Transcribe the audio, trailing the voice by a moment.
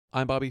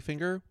I'm Bobby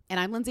Finger.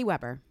 And I'm Lindsay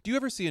Weber. Do you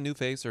ever see a new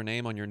face or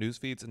name on your news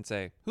feeds and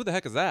say, who the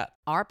heck is that?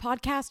 Our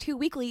podcast, Who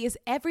Weekly, is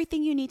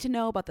everything you need to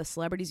know about the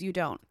celebrities you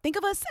don't. Think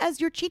of us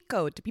as your cheat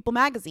code to People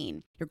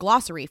magazine, your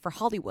glossary for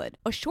Hollywood,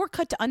 a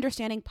shortcut to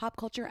understanding pop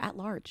culture at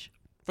large.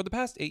 For the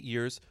past 8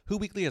 years, Who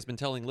Weekly has been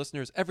telling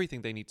listeners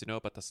everything they need to know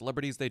about the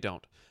celebrities they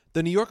don't.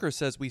 The New Yorker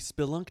says we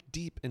spelunk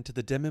deep into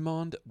the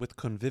demi-monde with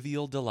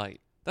convivial delight.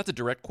 That's a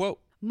direct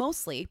quote.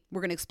 Mostly,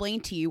 we're going to explain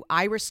to you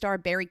Irish star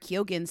Barry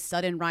Keoghan's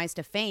sudden rise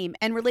to fame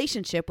and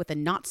relationship with a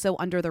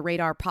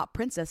not-so-under-the-radar pop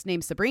princess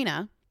named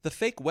Sabrina. The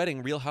fake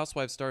wedding Real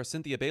Housewives star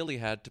Cynthia Bailey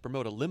had to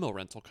promote a limo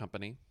rental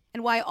company.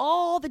 And why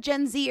all the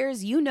Gen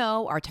Zers you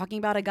know are talking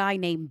about a guy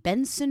named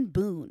Benson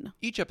Boone.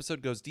 Each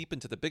episode goes deep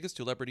into the biggest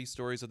celebrity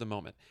stories of the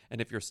moment.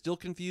 And if you're still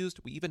confused,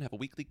 we even have a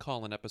weekly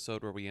call-in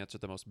episode where we answer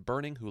the most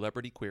burning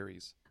celebrity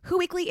queries. Who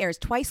Weekly airs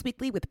twice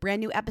weekly with brand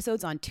new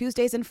episodes on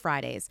Tuesdays and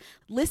Fridays.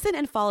 Listen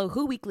and follow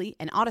Who Weekly,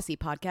 an Odyssey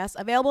podcast,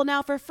 available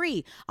now for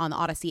free on the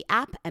Odyssey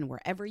app and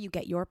wherever you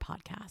get your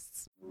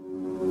podcasts.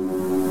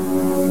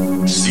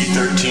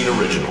 C13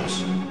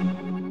 Originals.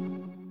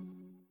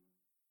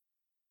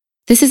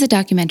 This is a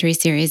documentary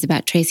series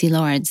about Traci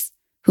Lords,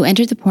 who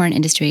entered the porn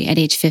industry at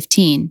age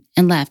 15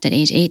 and left at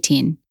age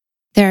 18.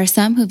 There are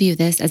some who view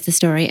this as the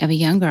story of a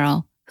young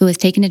girl who was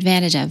taken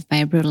advantage of by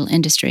a brutal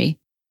industry.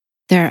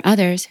 There are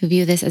others who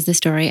view this as the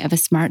story of a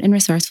smart and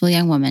resourceful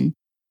young woman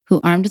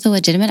who, armed with a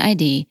legitimate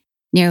ID,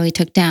 nearly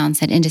took down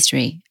said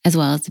industry, as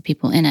well as the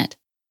people in it.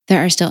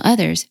 There are still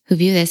others who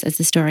view this as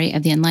the story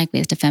of the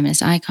unlikeliest of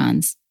feminist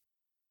icons.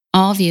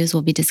 All views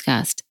will be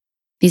discussed.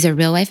 These are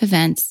real-life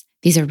events.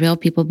 These are real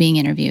people being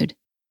interviewed.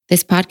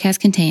 This podcast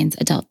contains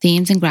adult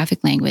themes and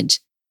graphic language.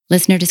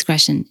 Listener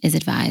discretion is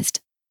advised.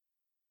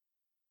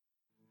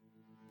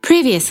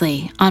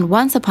 Previously on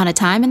Once Upon a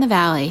Time in the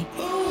Valley,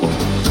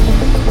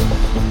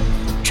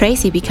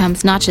 Traci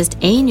becomes not just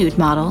a nude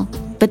model,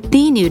 but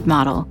the nude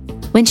model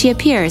when she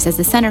appears as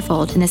the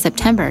centerfold in the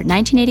September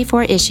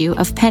 1984 issue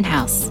of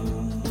Penthouse.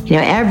 You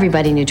know,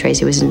 everybody knew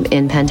Traci was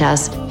in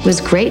Penthouse. It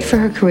was great for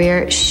her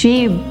career.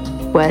 She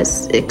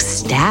was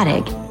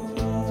ecstatic.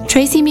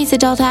 Traci meets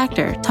adult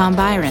actor Tom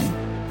Byron.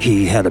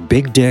 He had a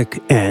big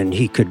dick and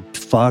he could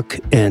fuck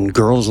and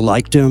girls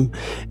liked him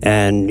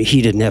and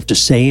he didn't have to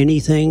say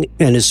anything.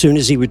 And as soon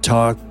as he would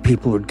talk,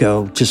 people would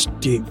go,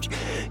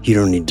 you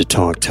don't need to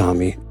talk,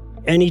 Tommy.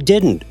 And he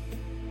didn't.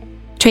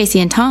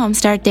 Traci and Tom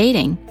start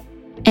dating.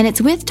 And it's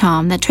with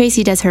Tom that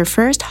Traci does her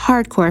first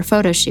hardcore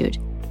photo shoot,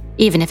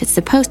 even if it's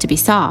supposed to be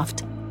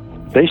soft.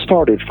 They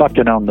started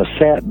fucking on the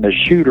set and the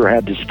shooter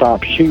had to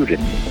stop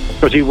shooting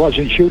because he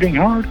wasn't shooting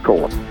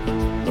hardcore.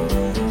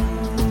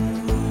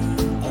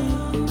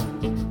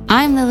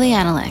 I'm Lily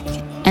Analik,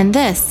 and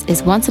this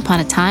is Once Upon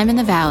a Time in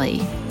the Valley,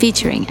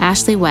 featuring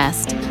Ashley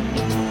West.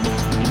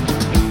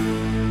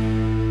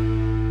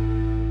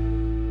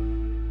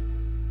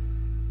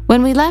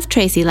 When we left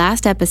Traci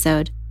last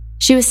episode,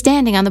 she was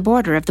standing on the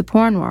border of the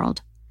porn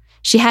world.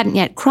 She hadn't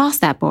yet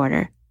crossed that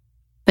border,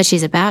 but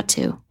she's about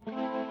to.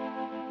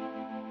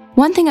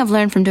 One thing I've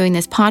learned from doing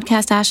this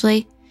podcast,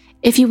 Ashley,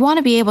 if you want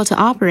to be able to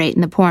operate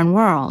in the porn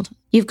world,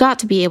 you've got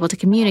to be able to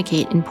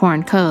communicate in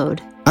porn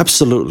code.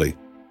 Absolutely.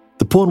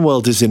 The porn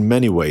world is in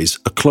many ways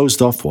a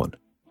closed-off one,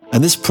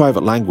 and this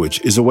private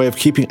language is a way of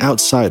keeping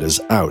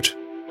outsiders out.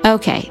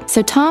 Okay,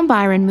 so Tom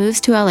Byron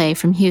moves to LA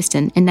from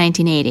Houston in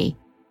 1980.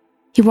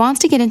 He wants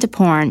to get into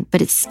porn,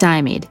 but it's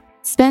stymied.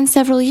 Spends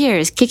several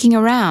years kicking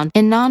around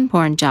in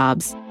non-porn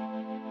jobs.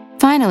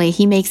 Finally,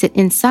 he makes it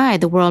inside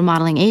the World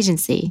Modeling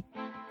Agency,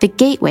 the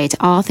gateway to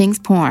all things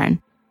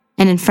porn,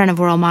 and in front of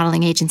World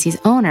Modeling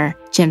Agency's owner,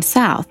 Jim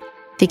South,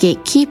 the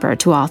gatekeeper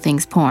to all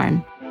things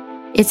porn.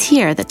 It's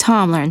here that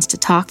Tom learns to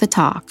talk the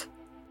talk.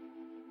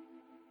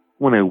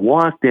 When I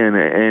walked in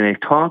and I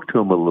talked to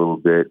him a little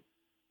bit,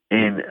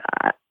 and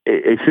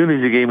as soon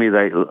as he gave me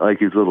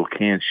like his little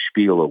canned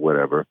spiel or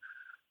whatever,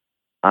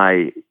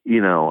 I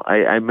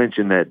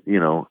mentioned that,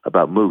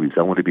 about movies.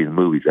 I want to be in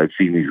movies. I've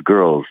seen these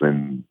girls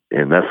and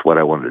that's what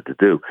I wanted to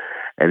do.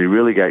 And he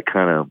really got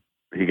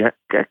he got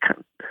kind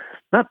of,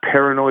 not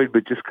paranoid,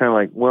 but just kind of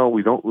like, well,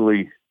 we don't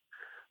really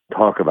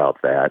talk about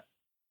that.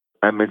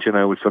 I mentioned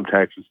I was from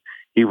Texas.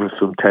 He was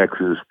from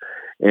Texas,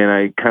 and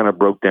I kind of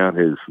broke down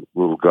his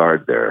little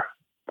guard there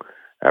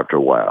after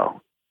a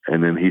while.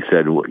 And then he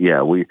said, well,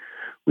 yeah, we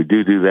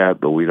do that,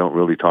 but we don't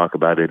really talk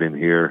about it in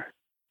here.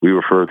 We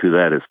refer to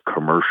that as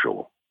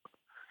commercial.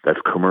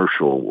 That's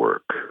commercial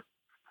work.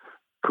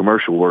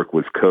 Commercial work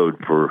was code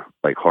for,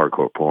 like,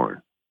 hardcore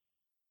porn.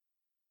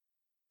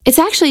 It's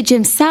actually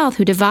Jim South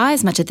who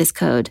devised much of this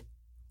code.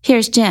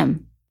 Here's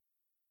Jim.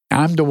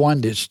 I'm the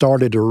one that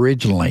started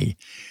originally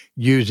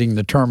using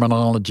the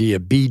terminology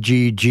of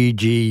BG,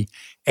 GG,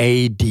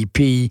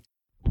 ADP.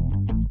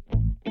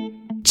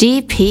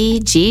 GP,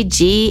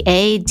 GG,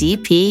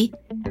 ADP.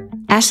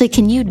 Ashley,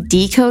 can you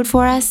decode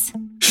for us?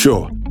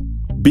 Sure.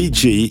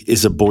 BG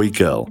is a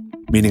boy-girl,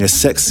 meaning a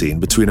sex scene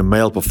between a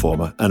male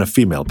performer and a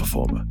female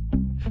performer.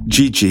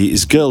 GG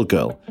is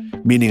girl-girl,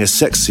 meaning a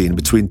sex scene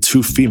between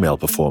two female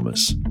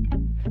performers.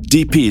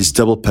 DP is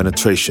double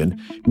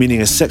penetration, meaning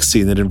a sex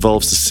scene that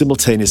involves the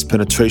simultaneous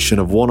penetration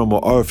of one or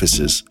more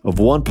orifices of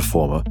one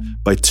performer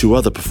by two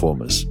other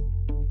performers.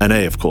 And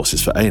A, of course,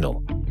 is for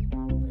anal.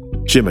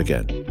 Jim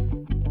again.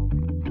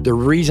 The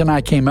reason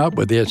I came up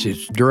with this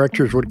is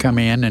directors would come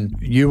in, and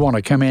you want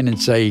to come in and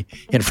say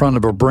in front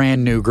of a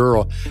brand new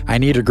girl, I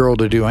need a girl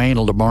to do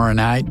anal tomorrow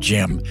night,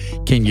 Jim.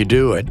 Can you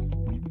do it?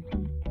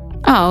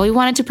 Oh, we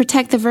wanted to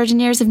protect the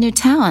virgin ears of new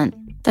talent.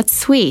 That's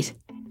sweet.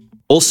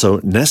 Also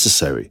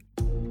necessary.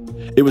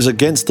 It was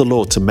against the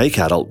law to make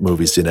adult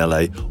movies in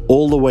LA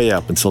all the way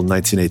up until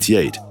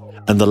 1988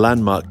 and the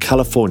landmark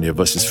California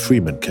versus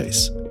Freeman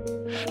case.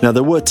 Now,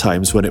 there were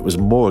times when it was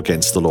more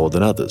against the law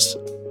than others.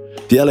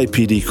 The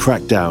LAPD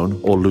cracked down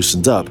or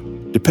loosened up,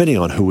 depending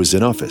on who was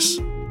in office.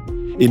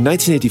 In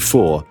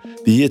 1984,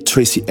 the year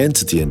Tracy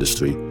entered the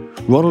industry,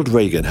 Ronald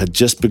Reagan had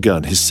just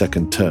begun his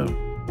second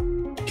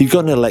term. He'd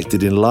gotten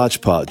elected in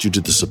large part due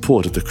to the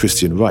support of the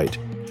Christian right,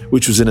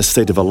 which was in a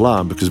state of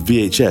alarm because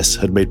VHS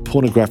had made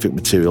pornographic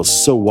material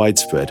so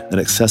widespread and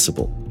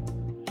accessible.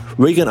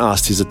 Reagan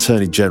asked his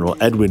Attorney General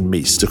Edwin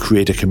Meese to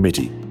create a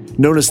committee,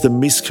 known as the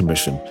Meese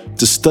Commission,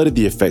 to study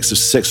the effects of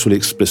sexually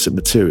explicit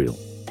material.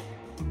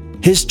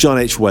 Here's John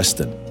H.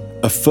 Weston,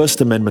 a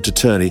First Amendment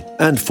attorney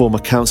and former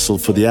counsel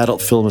for the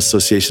Adult Film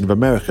Association of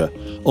America,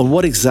 on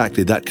what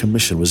exactly that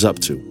commission was up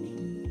to.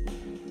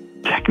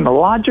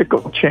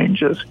 Technological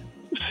changes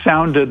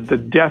sounded the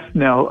death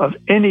knell of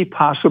any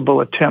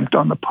possible attempt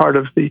on the part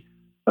of the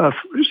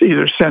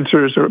either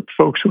censors or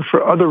folks who,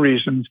 for other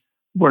reasons,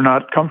 were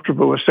not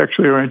comfortable with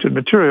sexually oriented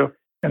material.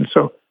 And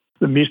so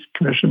the Meese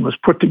Commission was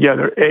put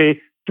together, A,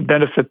 to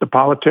benefit the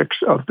politics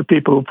of the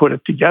people who put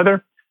it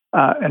together,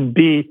 and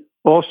B,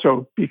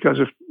 also because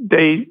if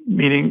they,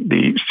 meaning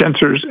the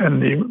censors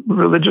and the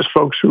religious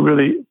folks who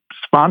really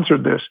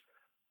sponsored this,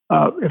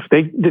 if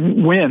they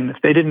didn't win, if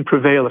they didn't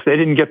prevail, if they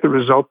didn't get the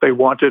result they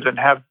wanted and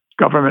have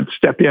government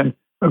step in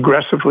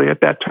aggressively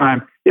at that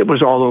time, it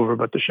was all over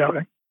but the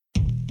shouting.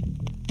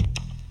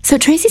 So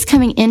Tracy's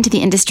coming into the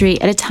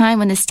industry at a time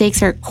when the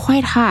stakes are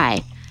quite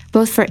high,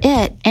 both for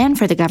it and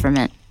for the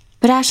government.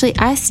 But Ashley,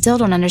 I still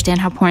don't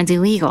understand how porn's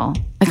illegal.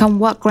 Like, on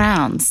what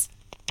grounds?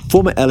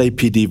 Former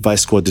LAPD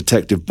Vice Squad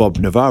Detective Bob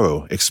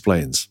Navarro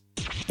explains.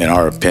 In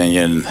our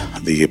opinion,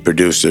 the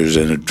producers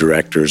and the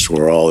directors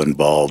were all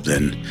involved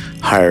in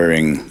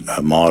hiring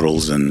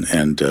models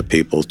and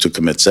people to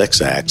commit sex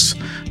acts,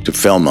 to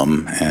film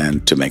them,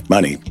 and to make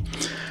money.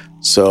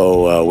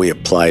 So we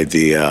applied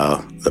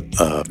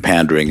the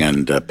pandering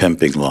and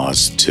pimping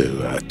laws to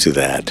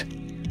that.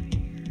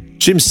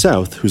 Jim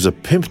South, who's a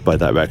pimp by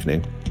that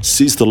reckoning,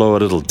 sees the law a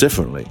little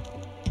differently.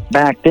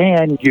 Back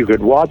then, you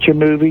could watch a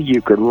movie,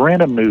 you could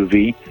rent a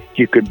movie,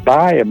 you could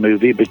buy a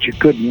movie, but you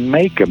couldn't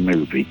make a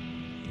movie.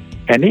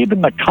 And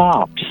even the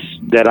cops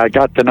that I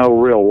got to know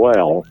real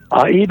well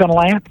even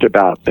laughed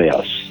about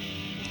this.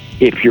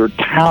 If you're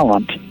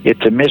talent,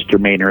 it's a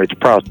misdemeanor, it's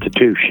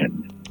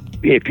prostitution.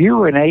 If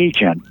you're an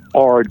agent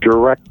or a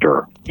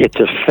director, it's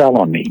a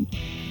felony.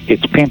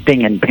 It's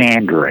pimping and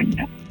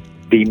pandering.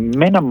 The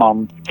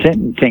minimum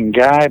sentencing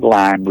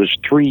guideline was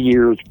 3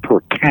 years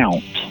per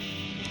count,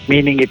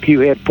 meaning if you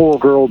had 4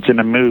 girls in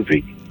a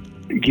movie,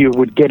 you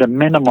would get a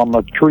minimum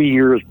of 3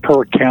 years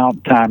per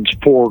count times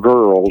 4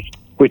 girls,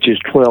 which is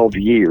 12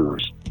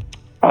 years.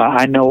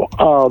 I know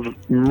of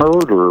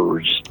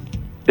murderers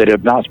that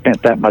have not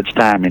spent that much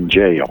time in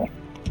jail.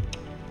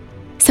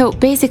 So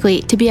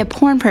basically, to be a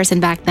porn person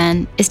back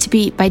then is to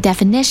be, by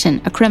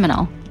definition, a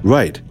criminal.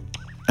 Right.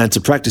 And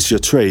to practice your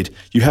trade,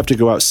 you have to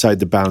go outside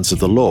the bounds of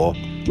the law,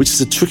 which is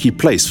a tricky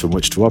place from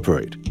which to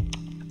operate,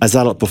 as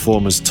adult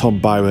performers Tom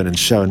Byron and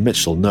Sharon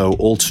Mitchell know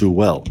all too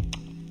well.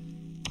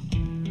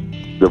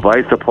 The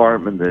Vice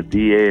Department, the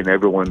DA, and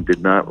everyone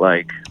did not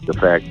like the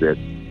fact that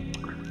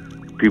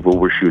people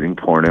were shooting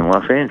porn in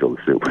Los Angeles.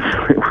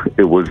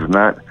 It was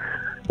not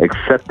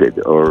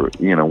accepted, or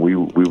we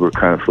were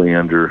constantly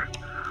under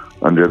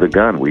the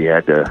gun. We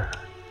had to,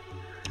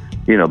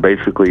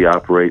 basically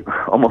operate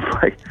almost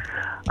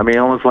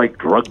like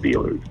drug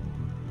dealers.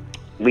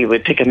 We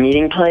would pick a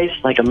meeting place,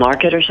 like a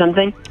market or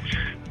something,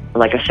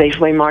 like a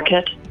Safeway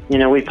market.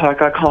 We'd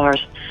park our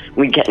cars,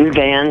 we'd get in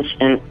vans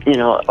and,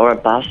 or a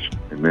bus.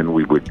 And then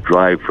we would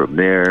drive from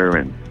there,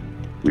 and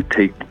we'd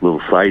take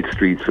little side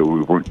streets so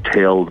we weren't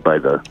tailed by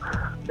the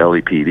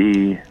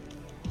LAPD.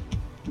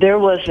 There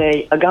was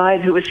a guy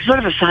who was sort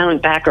of a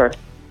silent backer.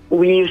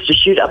 We used to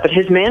shoot up at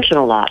his mansion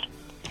a lot,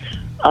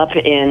 up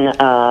in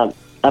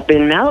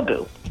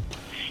Malibu.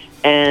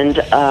 And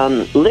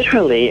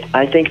literally,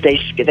 I think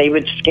they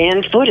would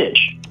scan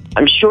footage.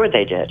 I'm sure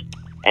they did.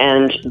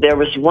 And there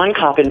was one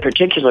cop in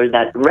particular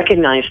that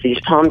recognized these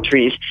palm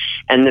trees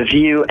and the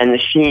view and the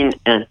scene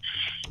and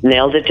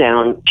nailed it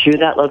down to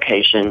that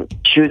location,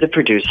 to the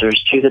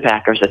producers, to the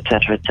backers, et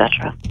cetera, et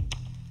cetera.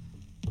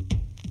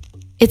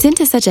 It's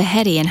into such a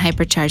heady and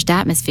hypercharged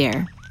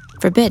atmosphere.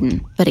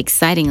 Forbidden, but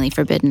excitingly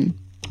forbidden.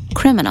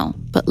 Criminal,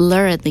 but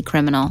luridly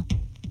criminal.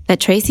 That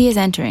Tracy is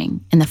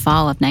entering in the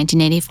fall of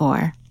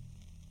 1984.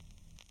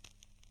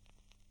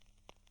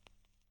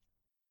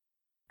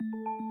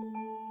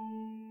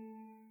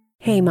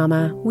 Hey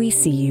mama, we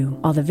see you,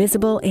 all the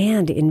visible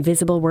and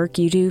invisible work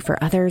you do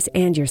for others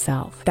and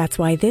yourself. That's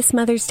why this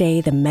Mother's Day,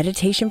 the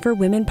Meditation for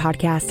Women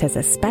podcast has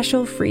a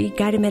special free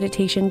guided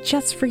meditation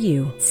just for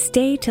you.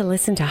 Stay to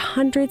listen to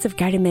hundreds of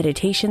guided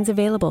meditations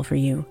available for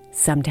you.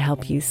 Some to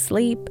help you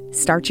sleep,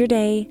 start your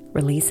day,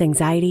 release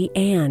anxiety,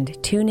 and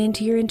tune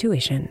into your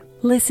intuition.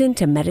 Listen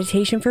to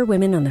Meditation for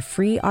Women on the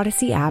free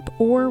Odyssey app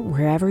or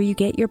wherever you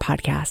get your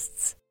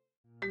podcasts.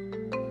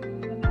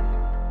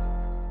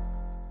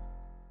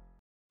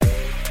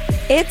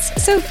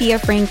 It's Sophia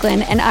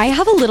Franklin, and I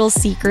have a little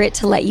secret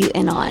to let you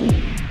in on.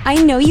 I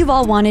know you've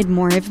all wanted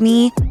more of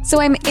me,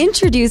 so I'm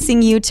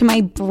introducing you to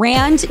my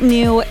brand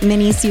new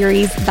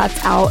mini-series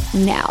that's out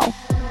now.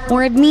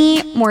 More of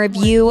me, more of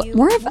you,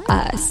 more of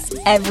us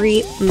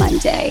every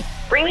Monday.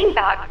 Bringing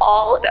back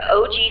all the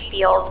OG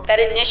feels that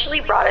initially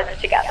brought us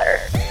together.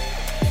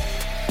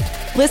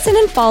 Listen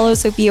and follow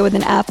Sophia with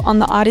an F on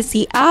the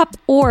Odyssey app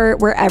or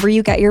wherever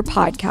you get your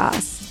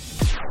podcasts.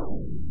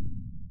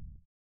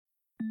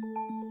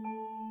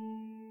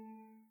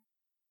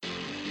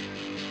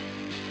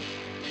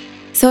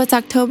 So it's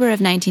October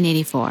of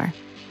 1984,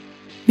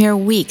 mere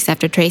weeks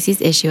after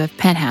Tracy's issue of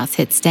Penthouse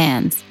hit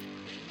stands.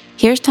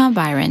 Here's Tom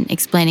Byron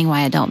explaining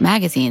why adult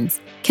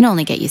magazines can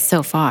only get you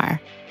so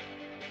far.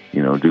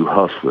 Do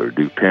Hustler,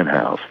 do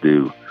Penthouse,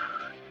 do,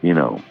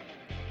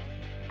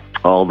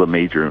 all the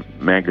major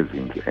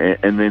magazines.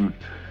 And then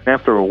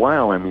after a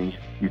while,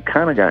 you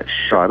kind of got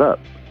shot up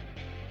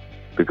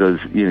because,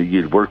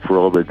 you'd worked for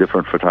all the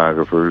different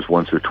photographers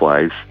once or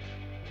twice.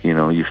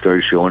 You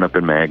started showing up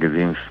in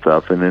magazines and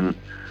stuff, and then,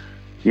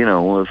 it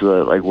was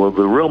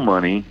the real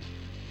money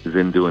is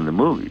in doing the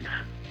movies.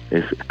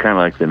 It's kind of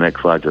like the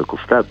next logical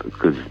step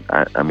because,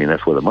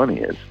 that's where the money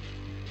is.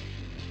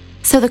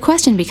 So the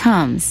question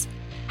becomes,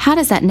 how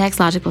does that next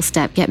logical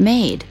step get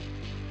made?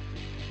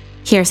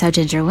 Here's how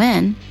Ginger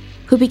Wynn,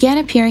 who began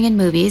appearing in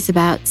movies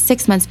about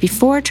 6 months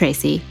before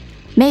Tracy,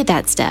 made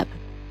that step.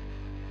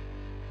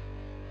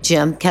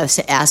 Jim kept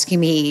asking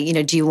me,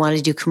 do you want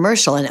to do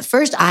commercial? And at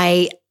first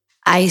I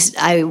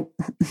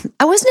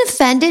wasn't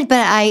offended,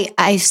 but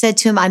I said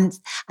to him, I'm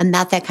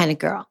not that kind of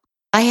girl.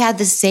 I had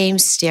the same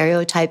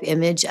stereotype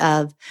image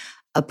of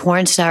a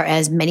porn star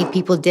as many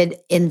people did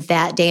in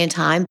that day and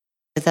time.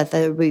 I thought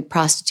that would be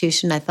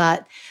prostitution. I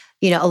thought,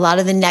 a lot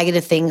of the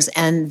negative things,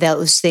 and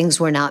those things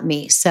were not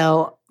me.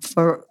 So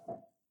for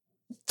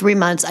 3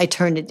 months, I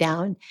turned it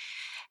down.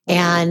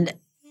 And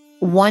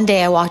one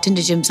day I walked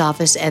into Jim's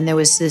office and there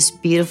was this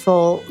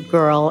beautiful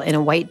girl in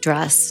a white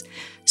dress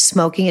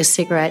smoking a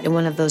cigarette in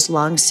one of those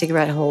long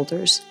cigarette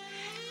holders.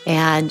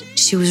 And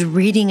she was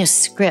reading a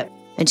script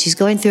and she's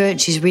going through it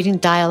and she's reading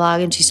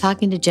dialogue and she's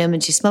talking to Jim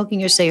and she's smoking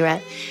her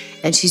cigarette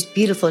and she's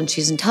beautiful and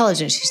she's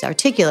intelligent, she's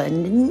articulate,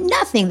 and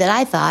nothing that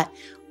I thought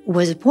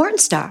was a porn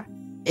star.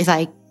 If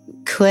I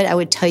could, I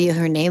would tell you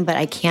her name, but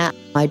I can't.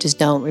 I just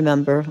don't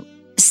remember.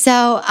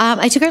 So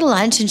I took her to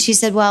lunch and she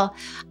said, well,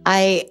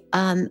 I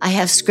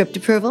have script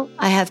approval.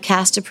 I have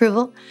cast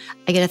approval.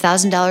 I get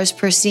 $1,000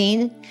 per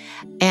scene.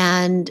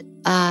 And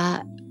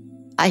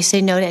I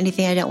say no to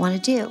anything I don't want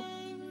to do.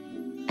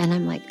 And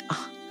I'm like,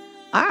 oh,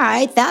 all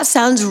right, that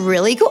sounds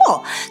really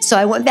cool. So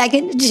I went back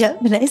into Jim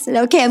and I said,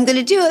 okay, I'm going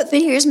to do it, but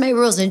here's my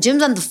rules. And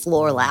Jim's on the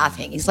floor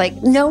laughing. He's like,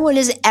 no one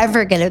is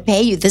ever going to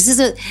pay you. This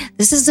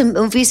is a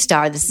movie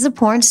star. This is a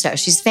porn star.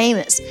 She's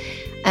famous.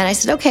 And I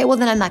said, okay, well,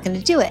 then I'm not going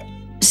to do it.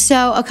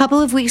 So a couple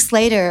of weeks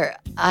later,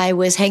 I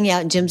was hanging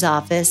out in Jim's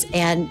office.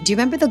 And do you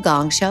remember The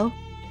Gong Show?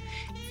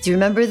 Do you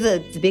remember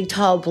the big,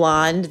 tall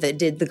blonde that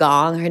did The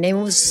Gong? Her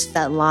name was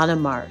Svetlana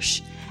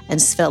Marsh. And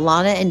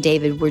Svetlana and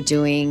David were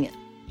doing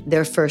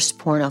their first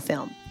porno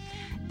film.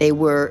 They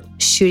were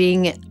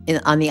shooting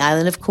on the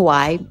island of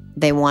Kauai.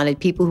 They wanted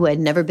people who had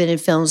never been in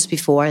films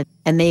before,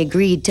 and they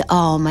agreed to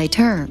all my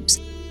terms.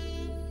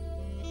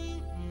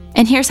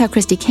 And here's how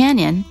Christy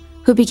Canyon,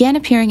 who began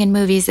appearing in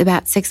movies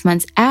about 6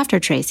 months after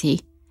Tracy,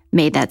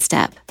 made that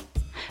step.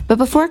 But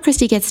before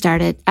Christy gets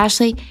started,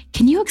 Ashley,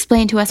 can you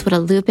explain to us what a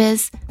loop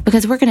is?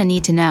 Because we're going to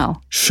need to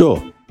know.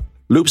 Sure.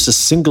 Loops are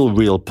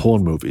single-reel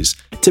porn movies,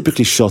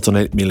 typically shot on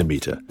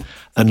 8mm,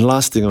 and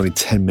lasting only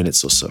 10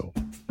 minutes or so.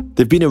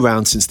 They've been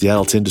around since the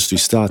adult industry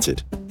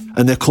started,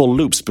 and they're called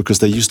loops because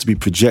they used to be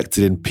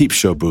projected in peep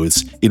show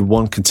booths in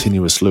one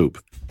continuous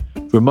loop.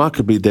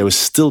 Remarkably, they were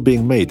still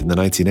being made in the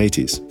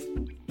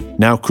 1980s.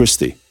 Now,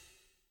 Christy.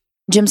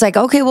 Jim's like,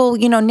 okay, well,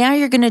 now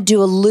you're going to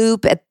do a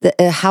loop at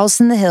the house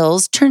in the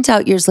hills. Turns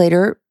out years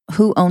later,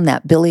 who owned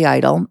that? Billy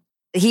Idol.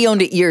 He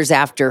owned it years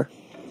after.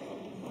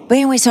 But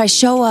anyway, so I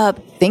show up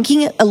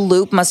thinking a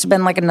loop must have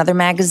been like another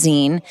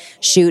magazine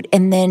shoot.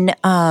 And then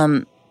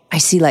I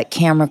see like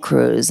camera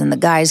crews and the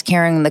guys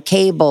carrying the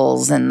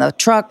cables and the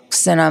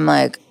trucks. And I'm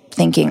like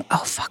thinking,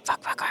 oh, fuck.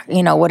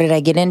 What did I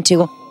get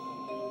into?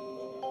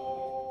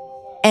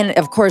 And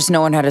of course,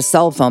 no one had a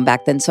cell phone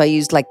back then. So I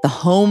used like the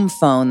home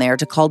phone there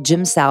to call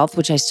Jim South,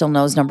 which I still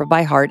know his number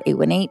by heart,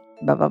 818,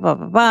 blah, blah, blah,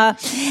 blah, blah.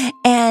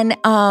 And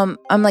I'm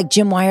like,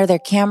 Jim, why are there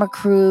camera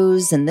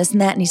crews and this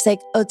and that? And he's like,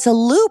 oh, it's a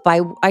loop.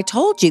 I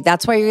told you.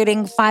 That's why you're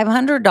getting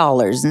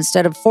 $500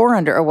 instead of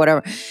 $400 or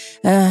whatever.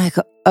 I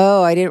go,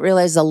 oh, I didn't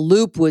realize a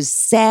loop was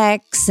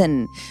sex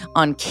and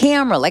on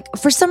camera. Like,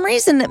 for some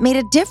reason, it made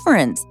a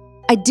difference.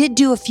 I did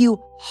do a few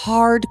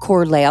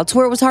hardcore layouts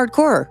where it was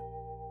hardcore.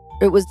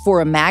 It was for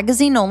a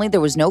magazine only.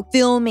 There was no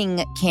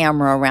filming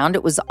camera around.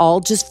 It was all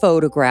just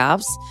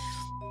photographs.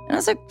 And I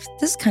was like,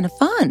 this is kind of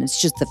fun.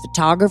 It's just the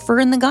photographer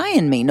and the guy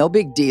and me. No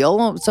big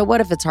deal. So what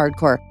if it's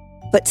hardcore?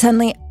 But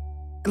suddenly,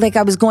 like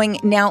I was going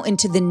now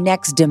into the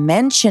next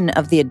dimension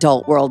of the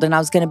adult world and I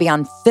was going to be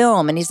on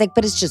film. And he's like,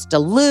 but it's just a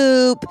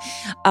loop.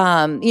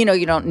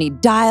 You don't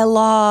need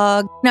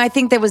dialogue. Now, I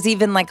think there was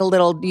even like a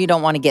little, you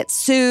don't want to get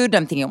sued.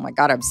 I'm thinking, oh my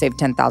God, I've saved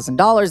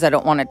 $10,000. I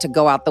don't want it to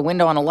go out the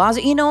window on a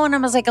lawsuit, and I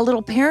was like a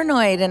little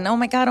paranoid and oh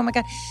my God.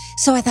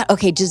 So I thought,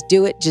 okay, just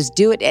do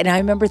it. And I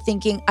remember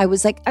thinking, I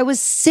was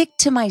sick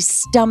to my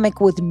stomach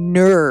with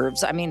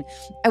nerves. I mean,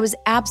 I was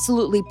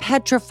absolutely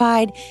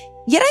petrified.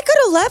 Yet I could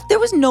have left. There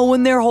was no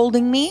one there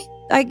holding me,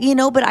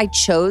 but I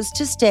chose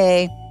to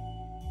stay.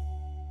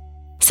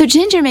 So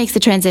Ginger makes the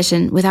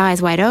transition with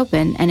eyes wide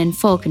open and in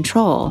full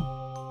control.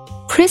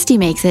 Christy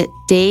makes it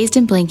dazed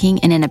and blinking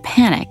and in a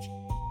panic.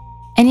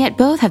 And yet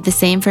both have the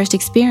same first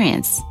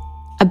experience,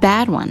 a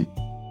bad one.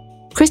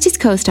 Christy's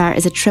co-star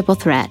is a triple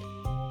threat,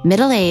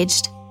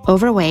 middle-aged,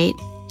 overweight,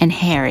 and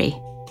hairy.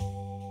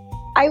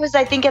 I was,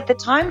 I think at the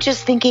time,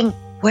 just thinking,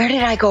 where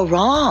did I go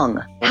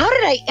wrong? How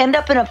did I end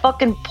up in a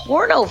fucking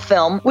porno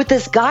film with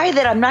this guy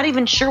that I'm not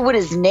even sure what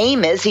his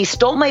name is? He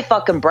stole my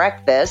fucking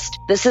breakfast.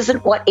 This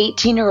isn't what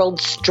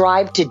 18-year-olds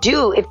strive to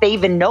do if they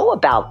even know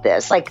about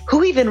this. Like,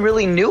 who even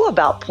really knew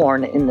about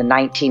porn in the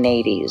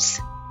 1980s?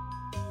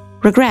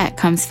 Regret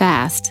comes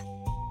fast.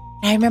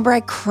 I remember I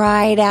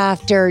cried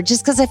after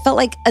just because I felt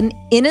like an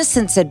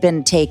innocence had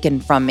been taken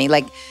from me.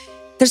 Like,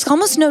 there's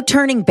almost no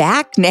turning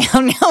back now.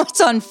 Now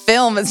it's on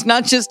film. It's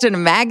not just in a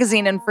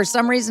magazine. And for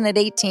some reason at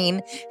 18,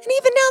 and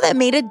even now that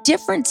made a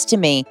difference to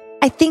me.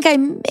 I think I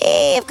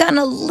may have gotten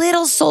a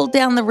little sold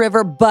down the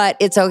river, but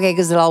it's okay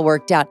because it all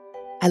worked out.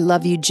 I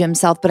love you, Jim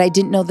South, but I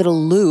didn't know that a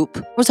loop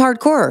was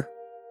hardcore.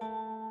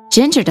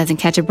 Ginger doesn't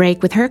catch a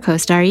break with her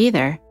co-star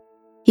either.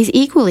 He's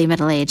equally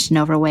middle-aged and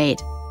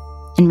overweight,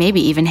 and maybe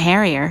even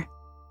hairier.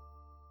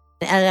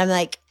 And I'm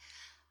like,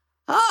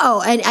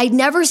 oh, and I'd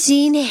never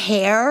seen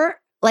hair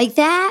like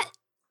that.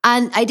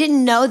 And I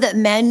didn't know that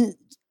men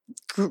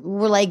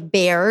were like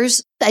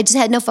bears. I just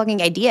had no fucking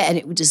idea. And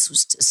it just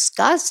was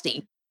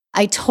disgusting.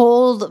 I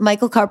told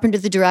Michael Carpenter,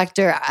 the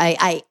director,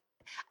 I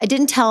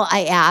didn't tell,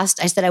 I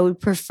asked, I said I would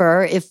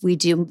prefer if we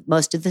do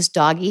most of this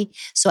doggy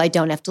so I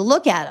don't have to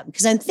look at him.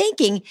 Because I'm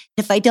thinking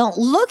if I don't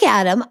look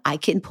at him, I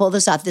can pull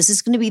this off. This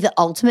is going to be the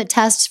ultimate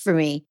test for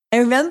me. I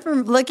remember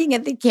looking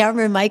at the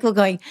camera and Michael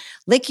going,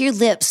 lick your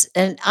lips.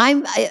 And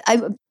I'm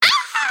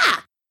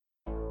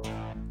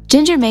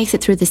Ginger makes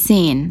it through the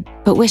scene,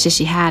 but wishes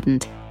she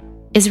hadn't.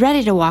 Is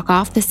ready to walk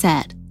off the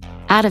set,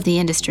 out of the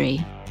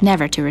industry,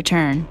 never to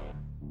return.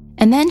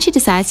 And then she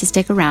decides to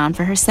stick around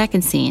for her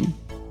second scene.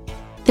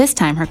 This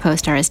time her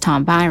co-star is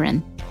Tom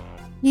Byron.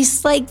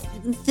 He's like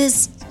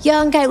this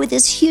young guy with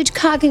this huge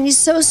cock and he's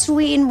so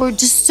sweet and we're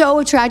just so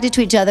attracted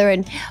to each other.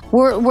 And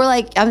we're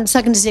like, I'm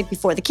sucking his dick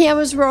before the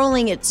camera's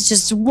rolling. It's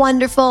just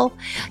wonderful.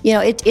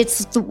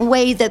 It's the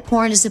way that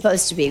porn is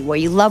supposed to be, where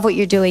you love what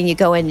you're doing, you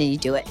go in and you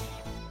do it.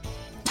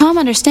 Tom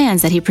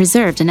understands that he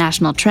preserved a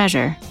national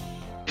treasure.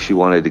 She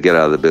wanted to get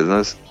out of the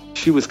business.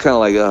 She was kind of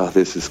like, oh,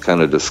 this is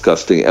kind of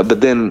disgusting.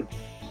 But then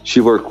she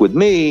worked with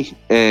me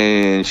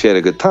and she had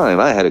a good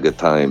time. I had a good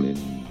time.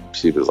 And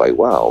she was like,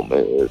 wow,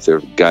 man, if there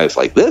are guys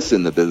like this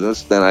in the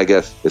business, then I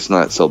guess it's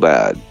not so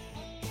bad.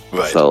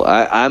 Right. So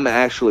I'm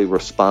actually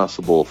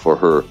responsible for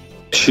her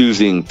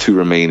choosing to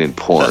remain in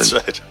porn. That's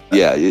right.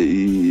 Yeah,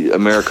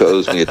 America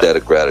owes me a debt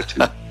of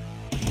gratitude.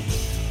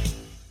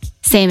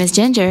 Same as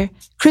Ginger,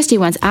 Christy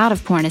wants out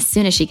of porn as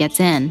soon as she gets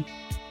in.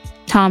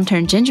 Tom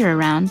turned Ginger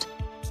around.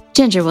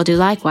 Ginger will do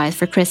likewise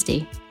for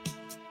Christy.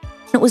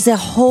 It was a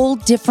whole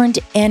different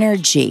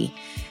energy.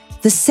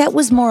 The set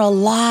was more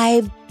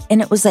alive,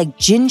 and it was like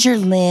Ginger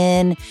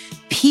Lynn,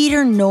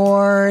 Peter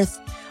North,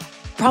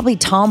 probably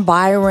Tom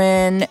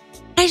Byron.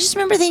 I just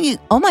remember thinking,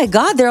 oh my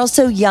God, they're all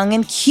so young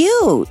and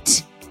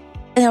cute.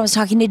 And I was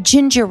talking to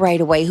Ginger right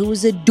away, who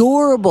was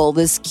adorable,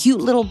 this cute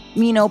little,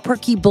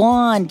 perky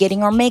blonde,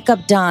 getting our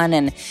makeup done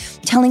and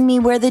telling me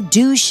where the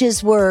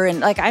douches were. And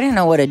like, I didn't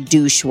know what a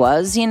douche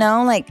was,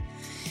 like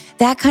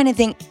that kind of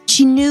thing.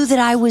 She knew that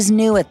I was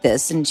new at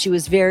this and she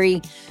was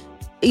very,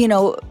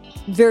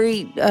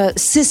 very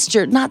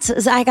sister,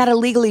 I got to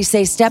legally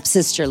say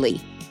stepsisterly.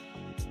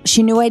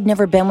 She knew I'd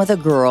never been with a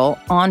girl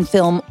on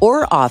film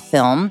or off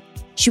film.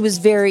 She was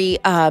very,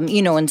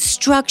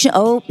 instruction.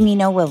 Oh,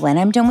 well, when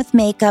I'm done with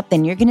makeup,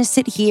 then you're going to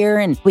sit here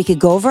and we could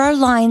go over our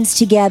lines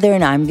together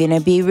and I'm going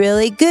to be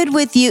really good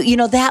with you.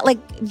 That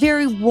like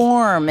very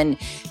warm and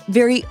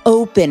very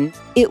open.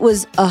 It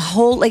was a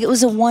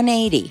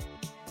 180.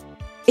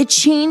 It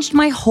changed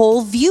my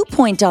whole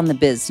viewpoint on the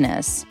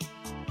business.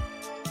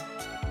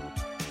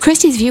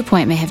 Christy's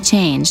viewpoint may have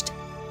changed,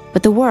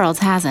 but the world's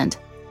hasn't.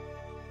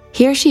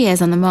 Here she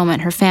is on the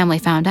moment her family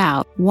found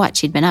out what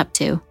she'd been up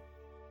to.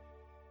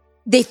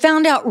 They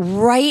found out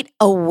right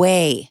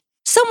away.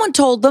 Someone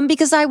told them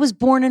because I was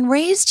born and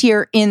raised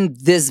here in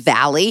this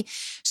valley.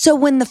 So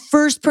when the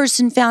first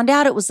person found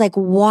out, it was like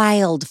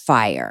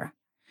wildfire.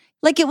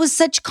 Like it was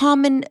such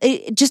common,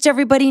 just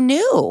everybody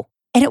knew.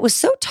 And it was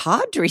so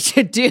tawdry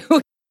to do.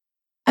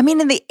 I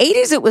mean, in the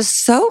 80s, it was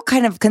so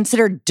kind of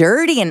considered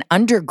dirty and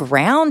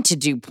underground to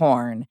do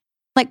porn.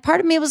 Like part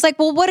of me was like,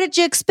 well, what did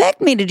you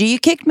expect me to do? You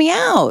kicked me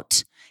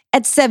out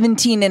at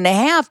 17 and a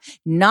half.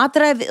 Not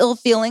that I have ill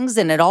feelings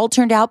and it all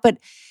turned out, but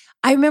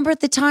I remember at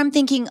the time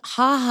thinking,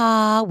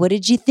 what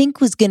did you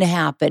think was going to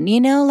happen?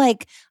 You know,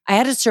 like I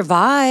had to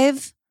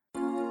survive.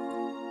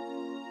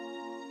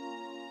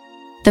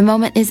 The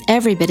moment is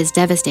every bit as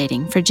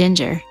devastating for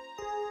Ginger.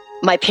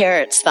 My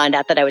parents found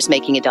out that I was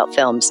making adult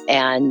films,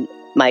 and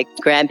my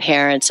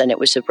grandparents, and it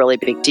was a really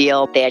big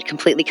deal. They had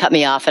completely cut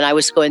me off, and I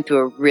was going through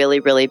a really,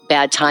 really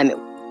bad time.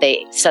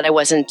 They said I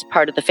wasn't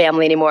part of the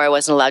family anymore. I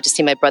wasn't allowed to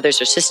see my brothers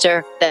or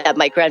sister, that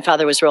my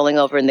grandfather was rolling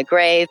over in the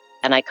grave.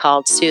 And I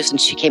called Susan.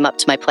 She came up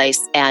to my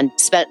place and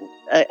spent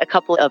a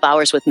couple of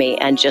hours with me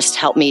and just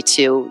helped me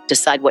to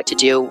decide what to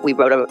do.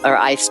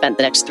 I spent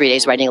the next 3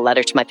 days writing a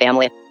letter to my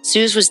family.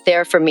 Suze was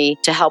there for me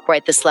to help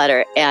write this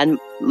letter. And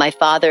my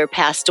father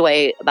passed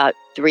away about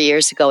 3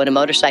 years ago in a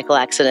motorcycle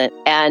accident.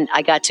 And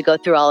I got to go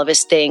through all of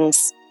his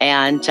things.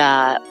 And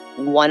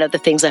one of the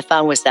things I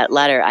found was that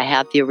letter. I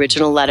have the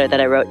original letter that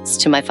I wrote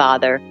to my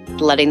father,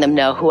 letting them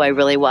know who I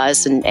really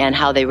was and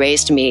how they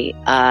raised me,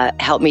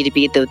 helped me to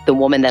be the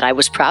woman that I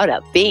was proud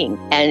of being.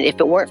 And if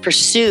it weren't for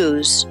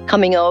Suze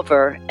coming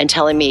over and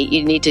telling me,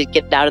 you need to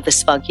get out of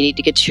this funk, you need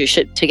to get your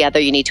shit together,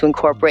 you need to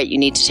incorporate, you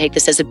need to take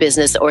this as a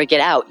business or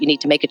get out, you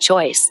need to make a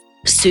choice.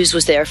 Suze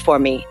was there for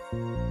me.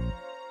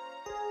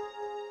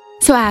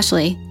 So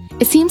Ashley,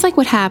 it seems like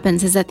what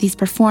happens is that these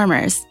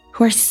performers,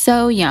 who are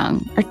so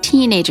young, are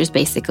teenagers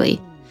basically.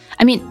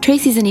 I mean,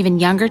 Tracy's an even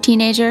younger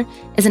teenager,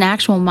 is an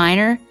actual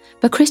minor,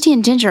 but Christy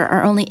and Ginger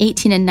are only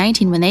 18 and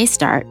 19 when they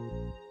start,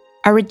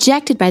 are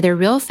rejected by their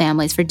real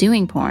families for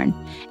doing porn,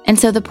 and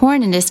so the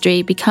porn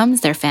industry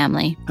becomes their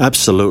family.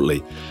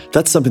 Absolutely.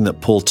 That's something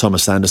that Paul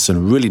Thomas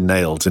Anderson really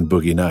nailed in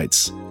Boogie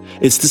Nights.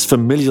 It's this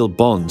familial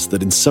bond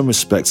that in some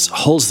respects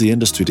holds the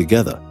industry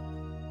together.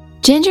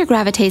 Ginger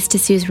gravitates to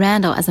Suze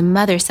Randall as a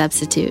mother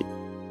substitute.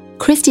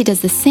 Christy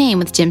does the same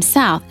with Jim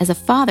South as a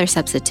father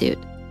substitute.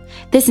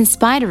 This in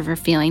spite of her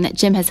feeling that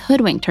Jim has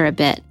hoodwinked her a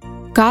bit,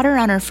 got her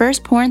on her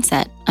first porn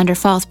set under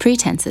false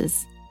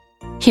pretenses.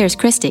 Here's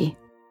Christy.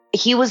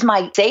 He was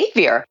my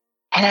savior.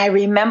 And I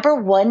remember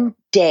one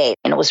day,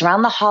 and it was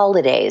around the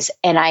holidays,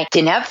 and I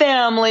didn't have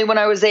family when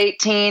I was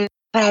 18,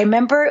 but I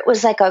remember it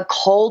was like a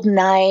cold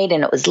night,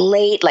 and it was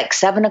late, like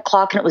 7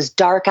 o'clock, and it was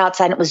dark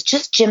outside, and it was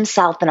just Jim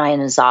South and I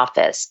in his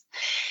office.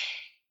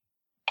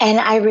 And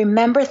I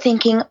remember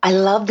thinking, I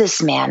love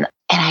this man.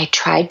 And I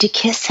tried to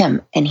kiss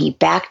him, and he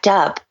backed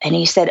up, and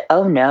he said,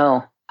 oh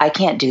no, I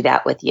can't do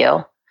that with you.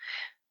 And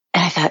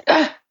I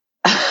thought,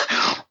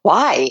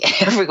 why?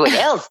 Everyone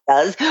else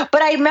does.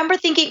 But I remember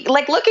thinking,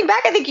 like looking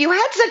back, I think you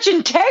had such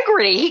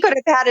integrity. He could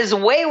have had his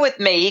way with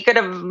me. He could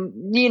have,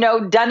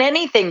 done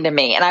anything to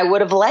me, and I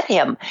would have let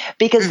him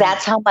because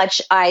that's how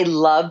much I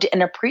loved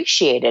and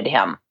appreciated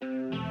him.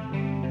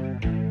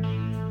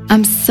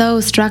 I'm so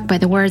struck by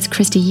the words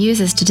Christy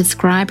uses to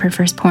describe her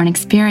first porn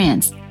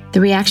experience, the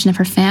reaction of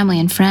her family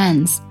and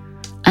friends.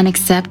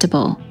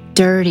 Unacceptable,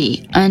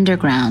 dirty,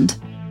 underground.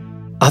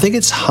 I think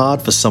it's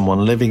hard for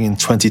someone living in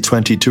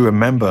 2020 to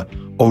remember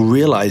or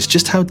realize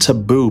just how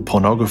taboo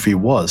pornography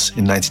was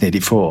in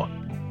 1984.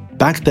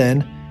 Back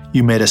then,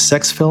 you made a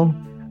sex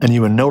film and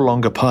you were no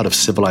longer part of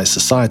civilized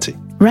society.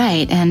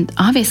 Right, and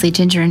obviously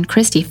Ginger and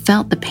Christy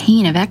felt the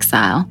pain of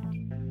exile.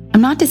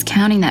 I'm not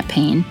discounting that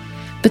pain,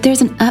 but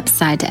there's an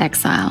upside to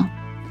exile.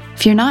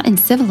 If you're not in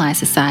civilized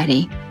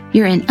society,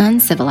 you're in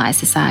uncivilized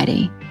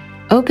society.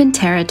 Open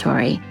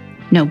territory.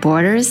 No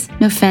borders,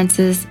 no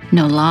fences,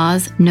 no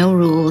laws, no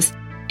rules,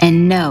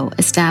 and no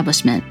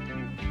establishment.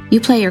 You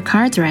play your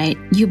cards right,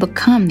 you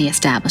become the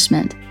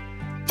establishment.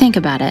 Think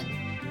about it.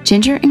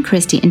 Ginger and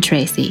Christy and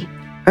Tracy,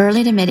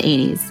 early to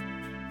mid-80s.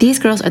 These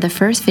girls are the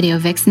first video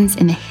vixens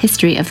in the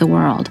history of the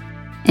world,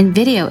 and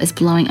video is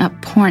blowing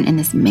up porn in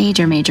this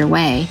major, major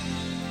way,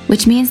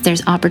 which means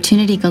there's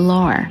opportunity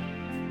galore.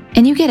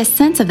 And you get a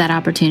sense of that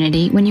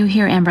opportunity when you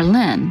hear Amber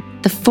Lynn,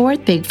 the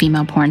fourth big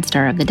female porn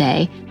star of the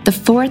day, the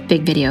fourth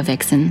big video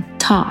vixen,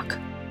 talk.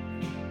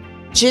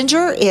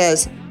 Ginger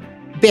has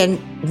been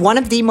one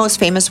of the most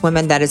famous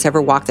women that has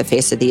ever walked the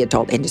face of the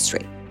adult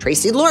industry.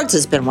 Tracy Lords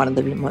has been one of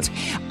the most.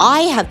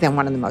 I have been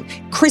one of the most.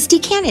 Christy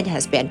Cannon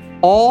has been,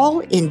 all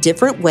in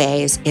different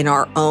ways in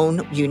our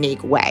own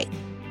unique way.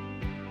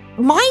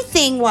 My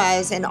thing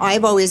was, and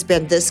I've always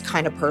been this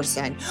kind of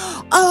person,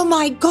 oh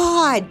my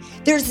God,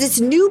 there's this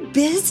new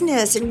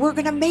business and we're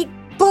going to make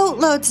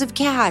boatloads of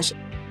cash.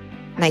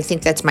 And I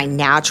think that's my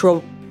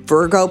natural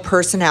Virgo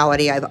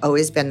personality. I've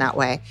always been that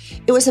way.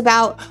 It was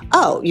about,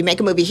 oh, you make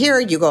a movie here,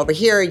 you go over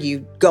here, you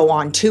go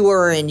on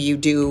tour and you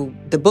do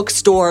the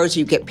bookstores,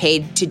 you get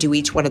paid to do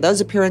each one of those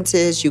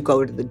appearances, you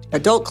go to the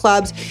adult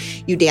clubs,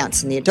 you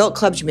dance in the adult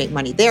clubs, you make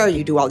money there,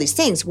 you do all these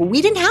things. Well,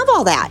 we didn't have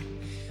all that.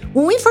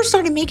 When we first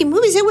started making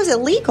movies, it was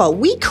illegal.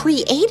 We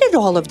created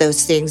all of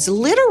those things,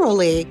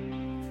 literally.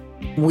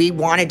 We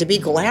wanted to be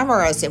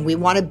glamorous and we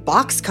wanted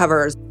box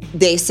covers.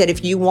 They said,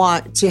 if you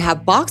want to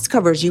have box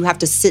covers, you have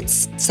to sit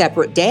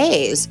separate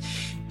days.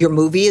 Your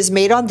movie is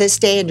made on this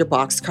day and your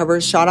box cover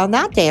is shot on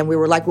that day. And we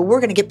were like, well, we're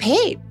going to get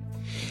paid.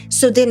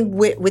 So then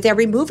with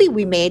every movie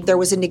we made, there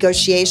was a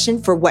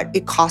negotiation for what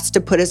it cost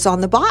to put us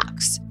on the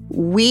box.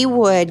 We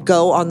would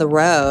go on the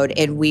road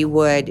and we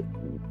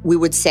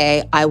would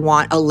say, I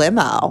want a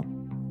limo.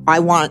 I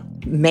want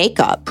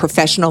makeup,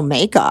 professional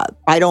makeup.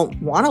 I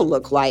don't want to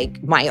look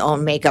like my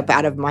own makeup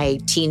out of my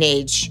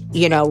teenage,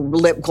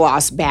 lip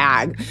gloss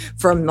bag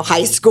from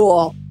high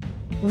school.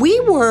 We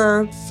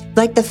were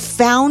like the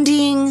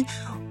founding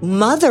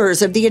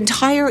mothers of the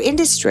entire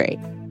industry.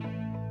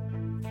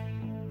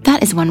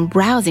 That is one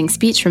rousing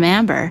speech from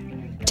Amber.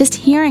 Just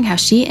hearing how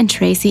she and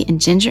Tracy and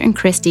Ginger and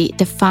Christy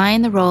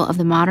define the role of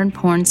the modern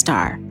porn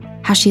star,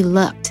 how she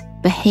looked,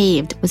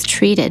 behaved, was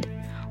treated,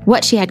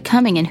 what she had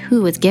coming and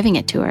who was giving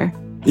it to her.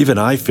 Even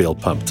I feel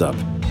pumped up.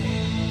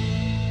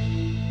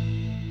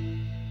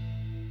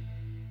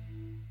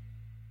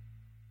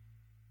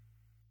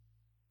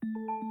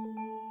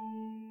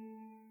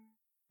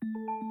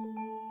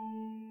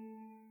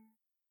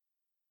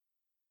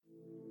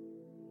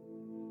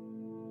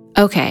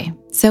 Okay,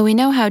 so we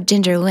know how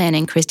Ginger Lynn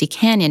and Christy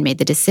Canyon made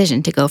the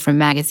decision to go from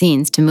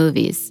magazines to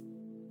movies.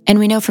 And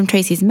we know from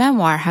Tracy's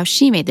memoir how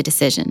she made the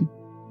decision.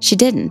 She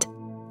didn't.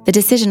 The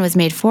decision was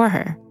made for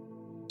her.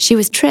 She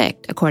was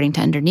tricked, according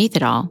to Underneath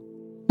It All.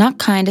 Not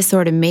kinda,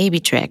 sorta, maybe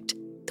tricked,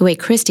 the way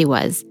Christy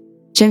was.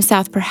 Jim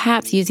South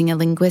perhaps using a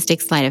linguistic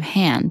sleight of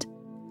hand,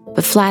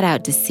 but flat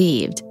out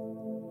deceived.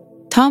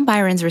 Tom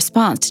Byron's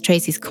response to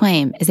Tracy's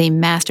claim is a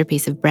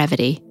masterpiece of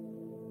brevity.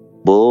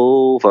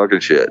 Bull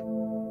fucking shit.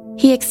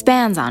 He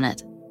expands on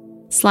it,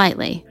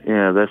 slightly.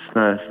 Yeah, that's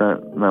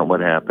not what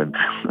happened.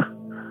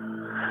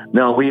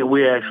 No,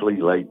 we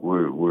actually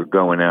we're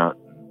going out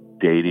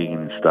dating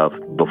and stuff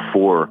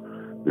before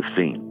the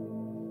scene.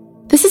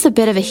 This is a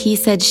bit of a he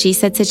said, she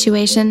said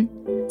situation,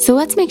 so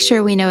let's make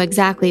sure we know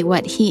exactly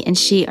what he and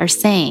she are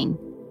saying.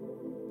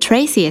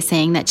 Tracy is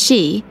saying that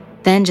she,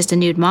 then just a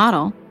nude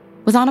model,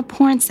 was on a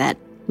porn set,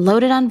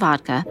 loaded on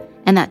vodka,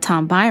 and that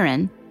Tom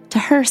Byron, to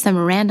her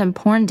some random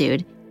porn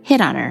dude,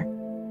 hit on her.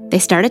 They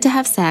started to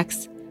have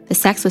sex, the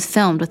sex was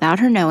filmed without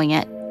her knowing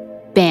it.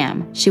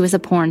 Bam, she was a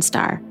porn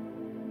star.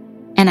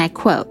 And I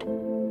quote,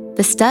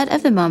 "The stud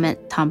of the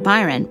moment, Tom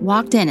Byron,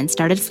 walked in and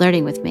started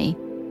flirting with me.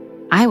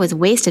 I was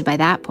wasted by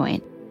that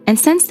point, and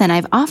since then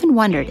I've often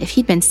wondered if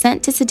he'd been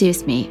sent to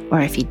seduce me or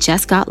if he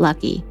just got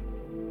lucky.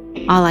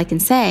 All I can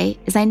say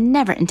is I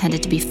never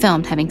intended to be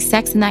filmed having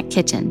sex in that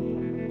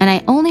kitchen, and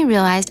I only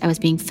realized I was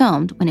being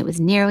filmed when it was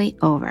nearly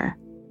over."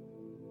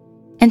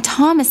 And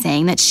Tom is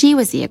saying that she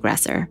was the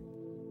aggressor.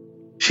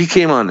 She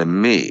came on to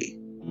me,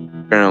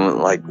 and I went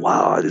like,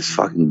 wow, this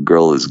fucking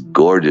girl is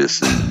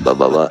gorgeous, and blah,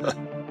 blah, blah.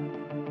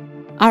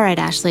 All right,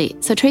 Ashley,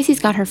 so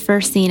Tracy's got her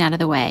first scene out of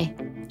the way.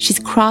 She's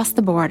crossed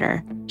the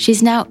border.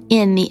 She's now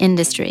in the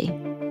industry.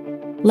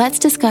 Let's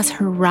discuss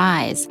her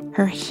rise,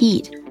 her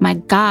heat. My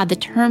God, the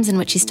terms in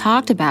which she's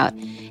talked about.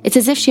 It's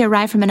as if she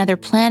arrived from another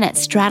planet,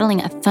 straddling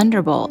a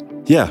thunderbolt.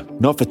 Yeah,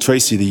 not for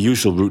Tracy the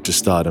usual route to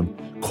stardom,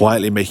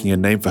 quietly making a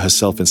name for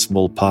herself in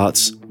small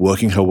parts,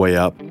 working her way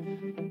up.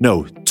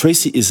 No,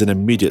 Tracy is an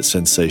immediate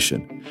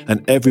sensation,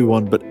 and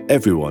everyone but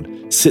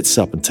everyone sits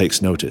up and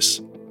takes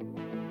notice.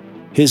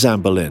 Here's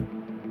Anne Boleyn.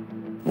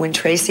 When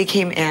Tracy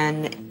came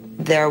in,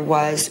 there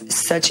was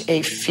such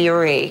a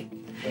fury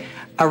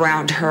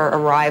around her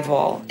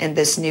arrival in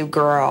this new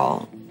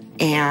girl,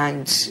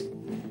 and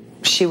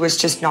she was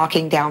just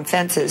knocking down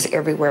fences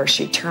everywhere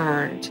she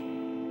turned.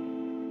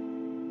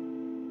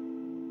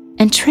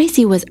 And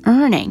Tracy was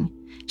earning.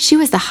 She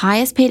was the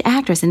highest paid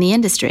actress in the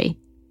industry.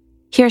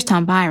 Here's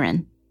Tom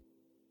Byron.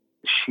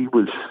 She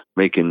was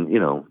making,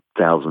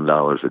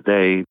 $1,000 a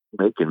day,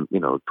 making,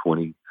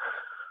 20,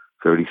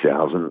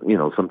 30,000,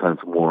 sometimes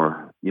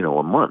more,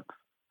 a month.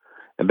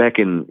 And back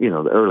in,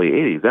 the early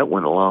 80s, that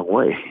went a long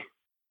way.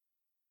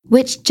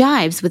 Which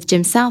jives with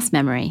Jim South's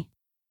memory.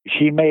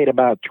 She made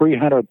about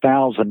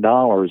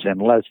 $300,000 in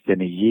less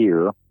than a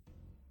year.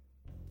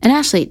 And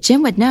Ashley,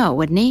 Jim would know,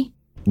 wouldn't he?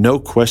 No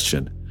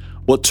question.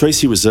 What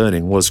Tracy was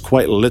earning was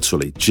quite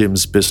literally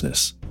Jim's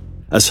business.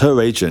 As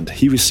her agent,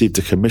 he received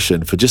a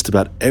commission for just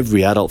about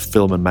every adult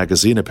film and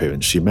magazine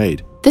appearance she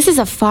made. This is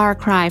a far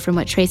cry from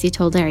what Tracy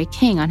told Larry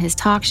King on his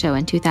talk show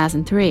in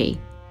 2003.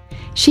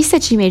 She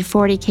said she made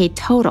 $40,000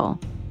 total,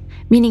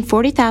 meaning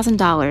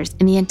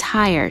 $40,000 in the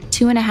entire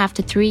 2.5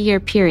 to 3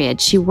 year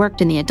period she worked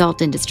in the adult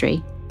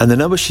industry. And the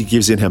number she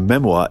gives in her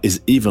memoir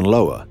is even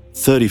lower,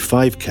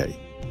 $35,000.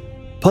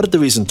 Part of the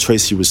reason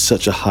Tracy was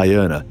such a high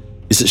earner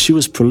is that she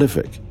was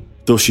prolific.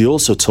 though she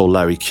also told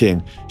Larry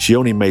King she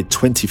only made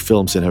 20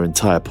 films in her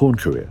entire porn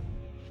career.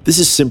 This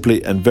is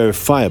simply and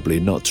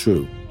verifiably not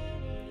true.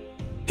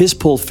 Here's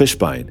Paul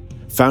Fishbein,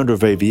 founder of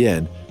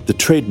AVN, the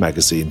trade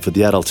magazine for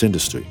the adult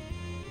industry.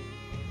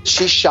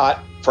 She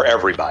shot for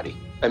everybody.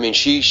 I mean,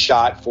 she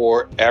shot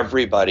for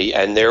everybody,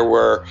 and there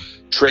were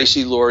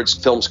Tracy Lords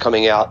films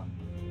coming out,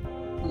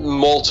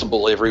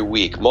 multiple every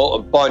week, a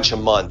bunch a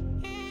month.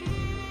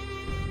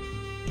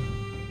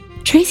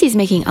 Tracy's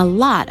making a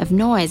lot of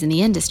noise in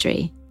the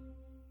industry.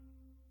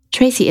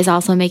 Tracy is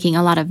also making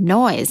a lot of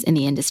noise in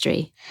the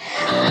industry.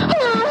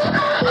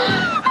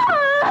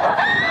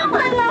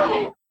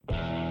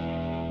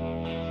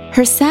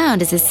 Her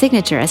sound is as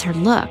signature as her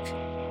look.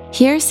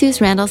 Here's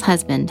Suze Randall's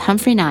husband,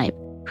 Humphrey Knipe,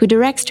 who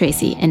directs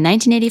Tracy in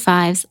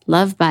 1985's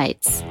Love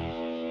Bites.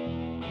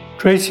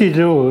 Tracy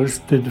Lords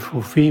did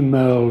for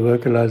female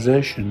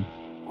vocalization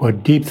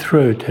what Deep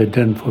Throat had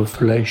done for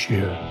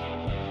fellatio.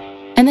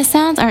 And the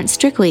sounds aren't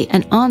strictly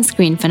an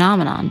on-screen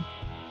phenomenon.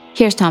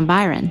 Here's Tom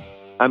Byron.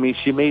 I mean,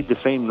 she made the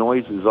same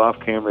noises off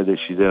camera that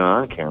she did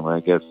on camera, I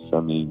guess.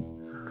 I mean,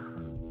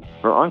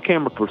 her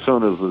on-camera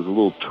persona was a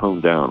little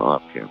toned down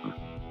off camera,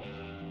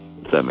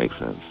 if that makes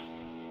sense.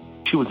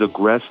 She was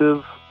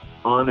aggressive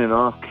on and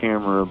off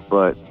camera,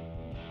 but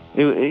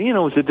it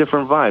was a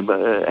different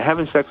vibe.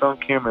 Having sex on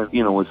camera,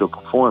 was a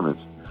performance.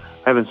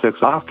 Having sex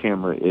off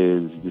camera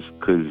is just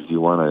because you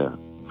want to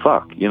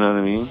fuck, you know what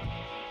I mean?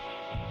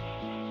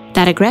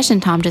 That aggression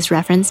Tom just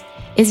referenced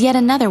is yet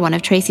another one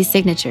of Tracy's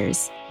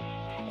signatures.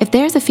 If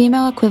there's a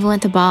female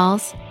equivalent to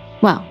balls,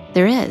 well,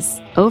 there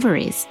is,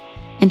 ovaries.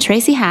 And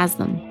Tracy has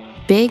them,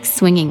 big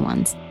swinging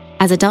ones,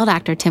 as adult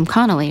actor Tim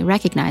Connolly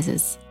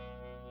recognizes.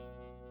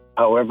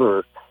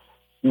 However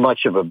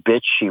much of a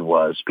bitch she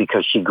was,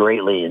 because she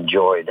greatly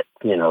enjoyed,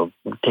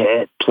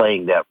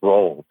 playing that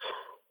role.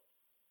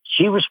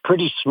 She was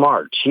pretty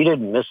smart. She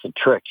didn't miss a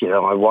trick.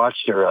 I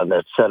watched her on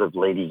that set of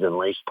Ladies in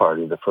Lace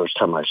Party the first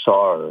time I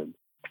saw her.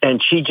 And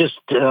she just,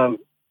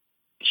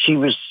 she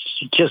was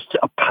just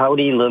a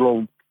pouty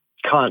little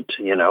cunt,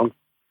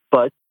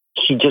 but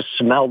she just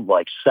smelled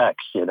like sex,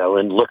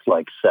 and looked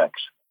like sex.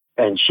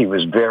 And she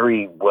was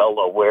very well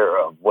aware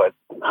of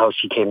how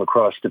she came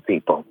across to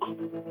people.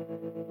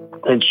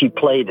 And she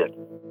played it.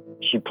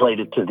 She played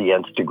it to the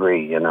nth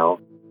degree,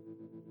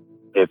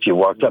 If you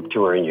walked up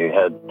to her and you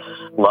had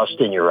lust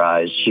in your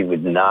eyes, she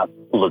would not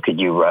look at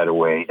you right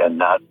away and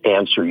not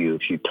answer you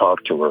if you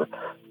talked to her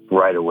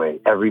right away.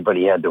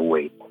 Everybody had to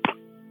wait.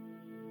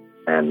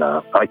 And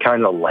I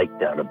kind of liked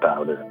that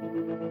about her.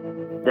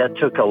 That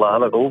took a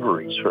lot of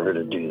ovaries for her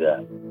to do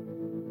that.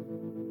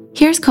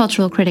 Here's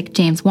cultural critic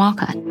James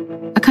Walcott,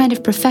 a kind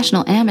of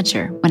professional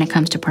amateur when it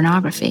comes to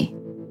pornography.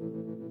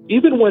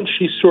 Even when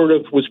she sort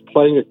of was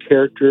playing a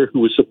character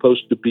who was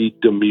supposed to be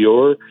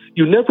demure,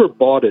 you never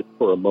bought it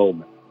for a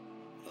moment.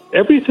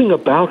 Everything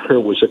about her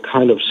was a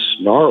kind of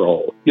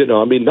snarl,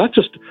 not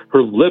just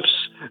her lips,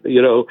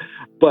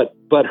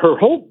 but her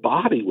whole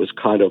body was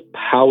kind of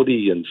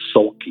pouty and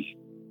sulky.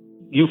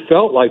 You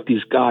felt like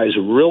these guys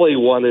really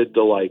wanted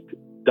to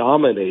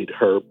dominate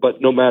her,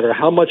 but no matter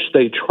how much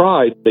they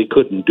tried, they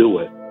couldn't do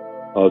it.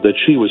 That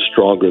she was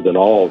stronger than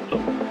all of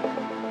them.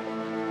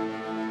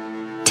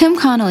 Tim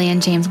Connolly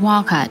and James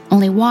Walcott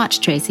only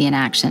watched Tracy in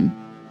action.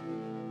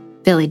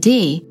 Billy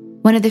Dee,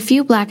 one of the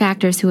few black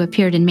actors who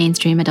appeared in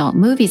mainstream adult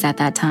movies at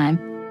that time,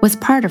 was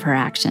part of her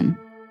action.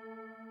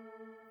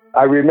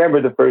 I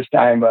remember the first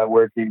time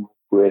working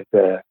with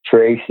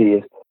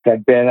Tracy.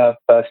 I'd been up,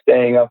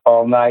 staying up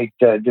all night,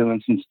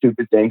 doing some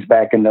stupid things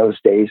back in those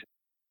days.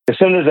 As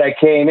soon as I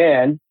came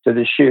in to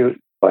the shoot,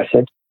 I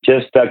said,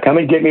 just come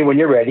and get me when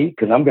you're ready,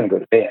 because I'm going to go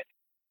to bed.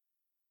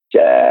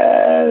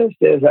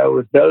 Just as I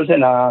was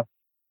dozing off,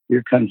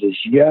 here comes this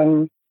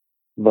young,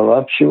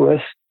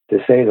 voluptuous, to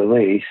say the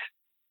least,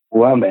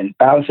 woman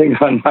bouncing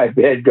on my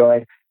bed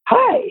going,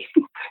 "Hi,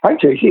 I'm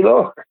Tracy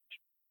Lords,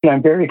 and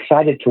I'm very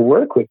excited to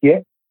work with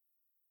you."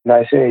 And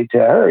I say to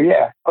her,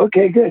 "Yeah,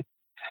 okay, good.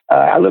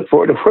 I look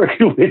forward to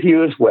working with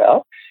you as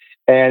well."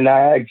 And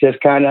I just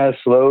kind of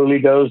slowly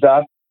dozed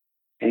off.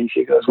 And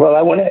she goes, "Well,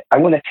 I want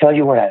to tell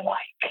you what I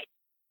like."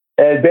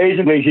 And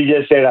basically she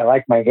just said, "I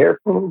like my hair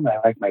pulled. I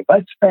like my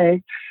butt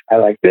spanked. I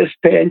like this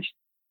pinch."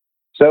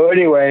 So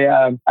anyway,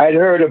 I'd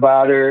heard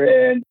about her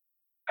and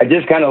I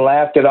just kind of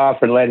laughed it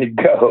off and let it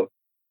go.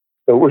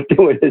 So we're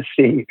doing a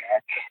scene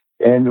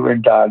and we're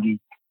doggy.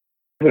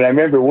 But I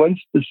remember one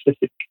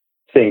specific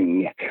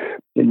thing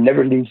that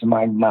never leaves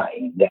my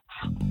mind.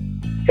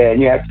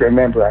 And you have to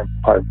remember I'm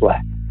part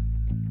black.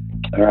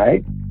 All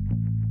right?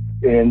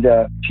 And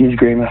she's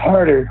screaming,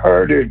 "Harder,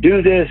 harder,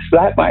 do this,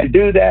 slap my,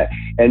 do that."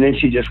 And then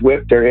she just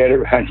whipped her head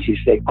around. She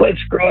said, "Quit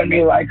screwing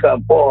me like a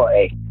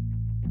boy."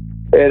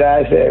 And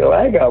I said,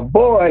 "Like a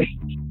boy?"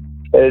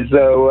 And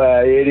so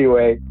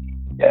anyway,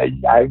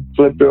 I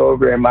flipped her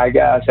over, and my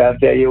gosh, I'll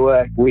tell you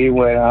what, we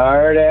went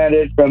hard at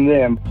it from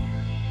them.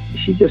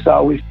 She just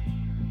always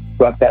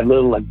brought that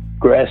little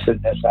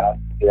aggressiveness out,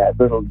 that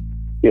little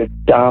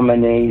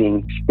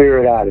dominating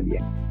spirit out of you.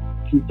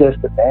 She's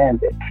just a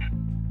bandit.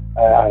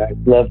 I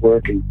love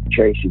working with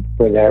Tracy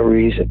for that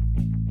reason.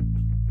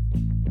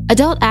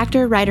 Adult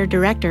actor, writer,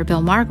 director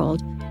Bill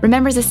Margold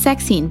remembers a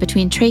sex scene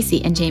between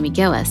Tracy and Jamie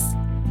Gillis.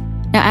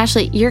 Now,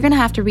 Ashley, you're going to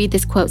have to read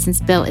this quote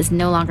since Bill is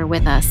no longer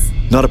with us.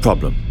 Not a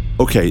problem.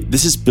 Okay,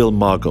 this is Bill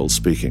Margold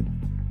speaking.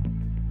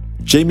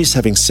 Jamie's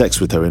having sex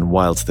with her in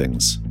Wild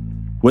Things.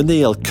 When they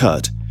yell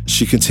cut,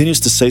 she continues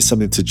to say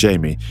something to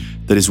Jamie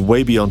that is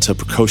way beyond her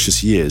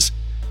precocious years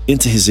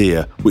into his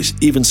ear, which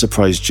even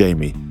surprised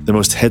Jamie, the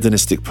most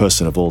hedonistic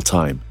person of all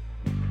time.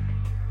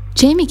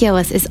 Jamie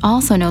Gillis is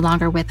also no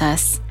longer with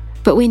us,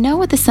 but we know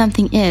what the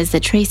something is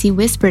that Tracy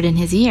whispered in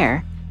his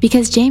ear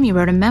because Jamie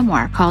wrote a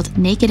memoir called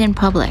Naked in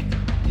Public.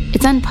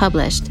 It's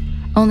unpublished,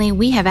 only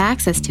we have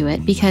access to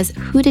it because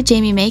who did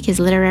Jamie make his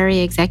literary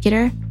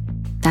executor?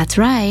 That's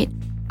right,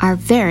 our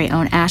very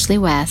own Ashley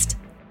West.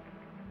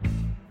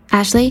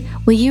 Ashley,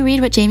 will you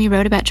read what Jamie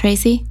wrote about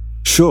Tracy?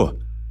 Sure.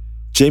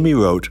 Jamie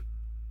wrote,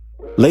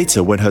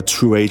 "Later, when her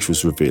true age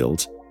was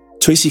revealed,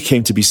 Tracy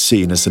came to be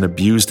seen as an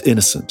abused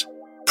innocent,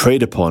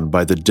 preyed upon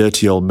by the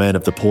dirty old men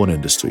of the porn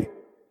industry.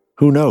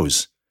 Who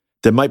knows?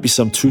 There might be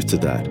some truth to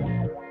that.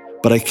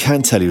 But I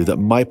can tell you that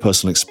my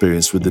personal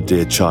experience with the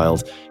dear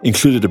child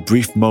included a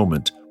brief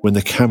moment when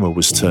the camera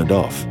was turned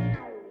off.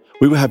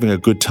 We were having a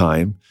good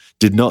time,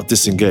 did not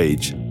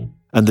disengage,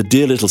 and the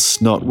dear little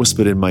snot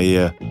whispered in my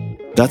ear,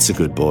 'That's a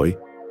good boy.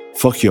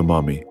 Fuck your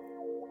mommy.'"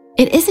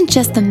 It isn't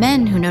just the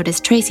men who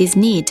noticed Tracy's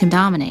need to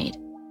dominate.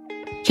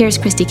 Here's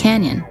Christy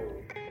Canyon.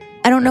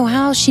 I don't know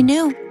how she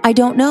knew. I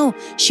don't know.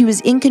 She was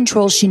in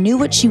control. She knew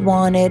what she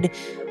wanted.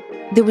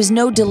 There was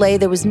no delay.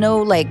 There was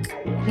no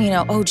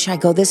oh, should I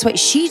go this way?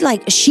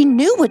 She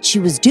knew what she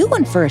was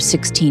doing for a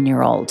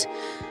 16-year-old.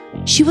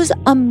 She was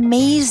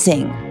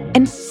amazing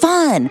and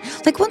fun.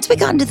 Like once we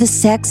got into the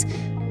sex,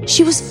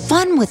 she was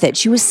fun with it.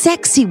 She was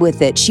sexy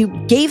with it. She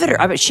gave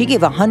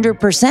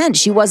 100%.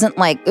 She wasn't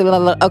like,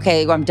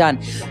 okay, I'm done.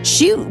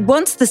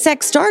 Once the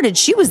sex started,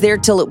 she was there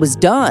till it was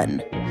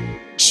done.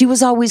 She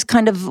was always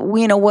kind of,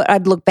 what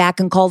I'd look back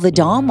and call the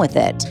dom with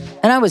it.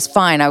 And I was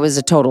fine. I was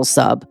a total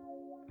sub.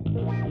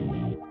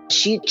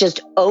 She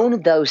just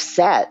owned those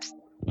sets.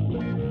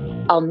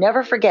 I'll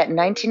never forget, in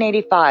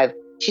 1985,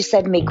 she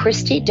said to me,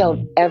 "Christy,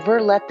 don't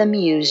ever let them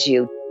use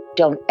you.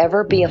 Don't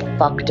ever be a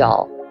fuck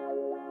doll."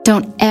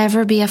 Don't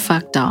ever be a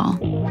fuck doll.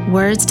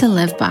 Words to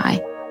live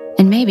by.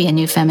 And maybe a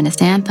new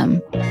feminist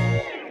anthem.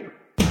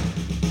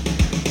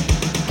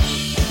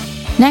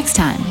 Next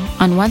time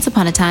on Once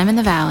Upon a Time in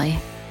the Valley.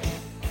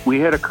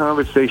 We had a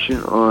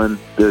conversation on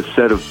the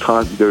set of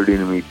Talk Dirty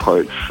to Me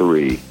Part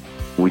 3.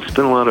 We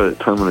spent a lot of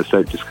time on the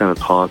set just kind of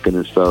talking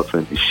and stuff,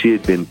 and she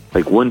had been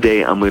like, one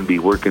day I'm going to be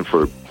working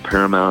for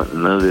Paramount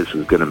and none of this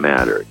is going to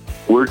matter.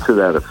 Words to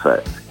that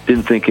effect.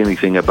 Didn't think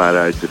anything about it.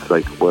 I was just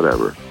like,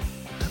 whatever.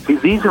 See,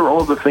 these are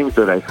all the things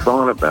that I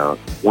thought about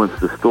once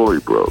the story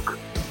broke.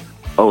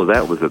 Oh,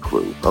 that was a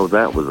clue. Oh,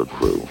 that was a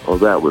clue. Oh,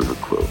 that was a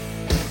clue.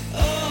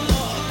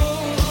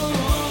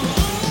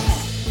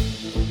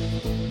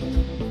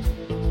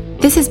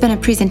 This has been a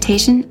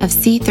presentation of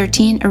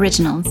C13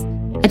 Originals,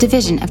 a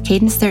division of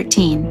Cadence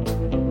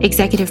 13.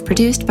 Executive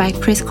produced by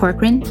Chris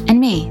Corcoran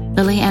and me,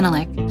 Lily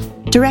Analik.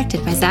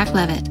 Directed by Zach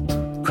Levitt.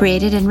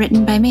 Created and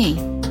written by me.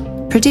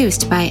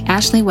 Produced by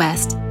Ashley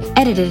West.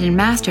 Edited and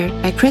mastered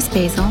by Chris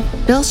Basil,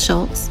 Bill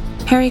Schultz,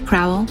 Perry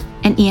Crowell,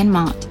 and Ian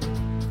Mott.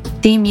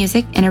 Theme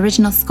music and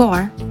original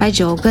score by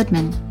Joel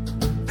Goodman.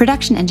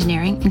 Production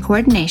engineering and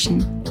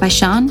coordination by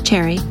Sean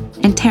Cherry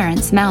and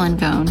Terrence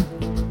Malangone.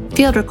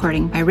 Field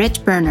recording by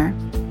Rich Berner.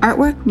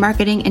 Artwork,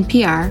 marketing, and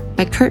PR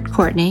by Kurt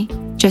Courtney,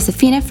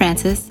 Josephina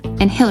Francis,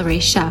 and Hilary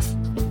Schuff.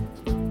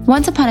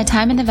 Once Upon a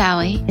Time in the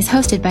Valley is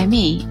hosted by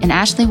me and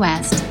Ashley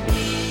West.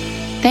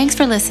 Thanks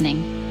for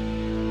listening.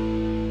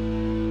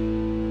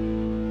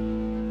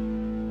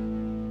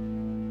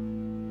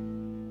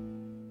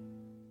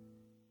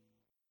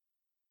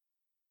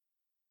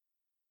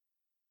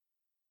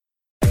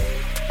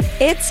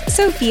 It's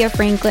Sophia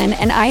Franklin,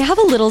 and I have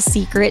a little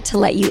secret to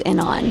let you in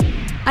on.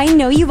 I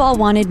know you've all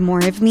wanted more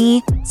of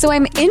me, so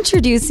I'm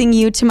introducing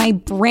you to my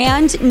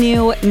brand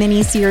new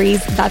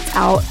mini-series that's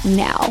out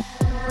now.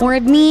 More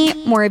of me,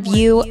 more of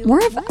you,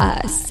 more of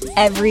us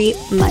every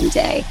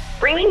Monday.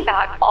 Bringing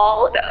back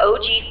all the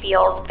OG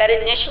feels that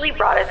initially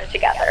brought us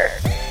together.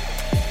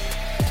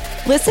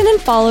 Listen and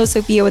follow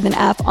Sophia with an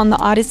F on the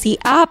Odyssey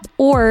app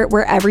or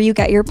wherever you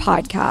get your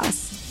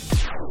podcasts.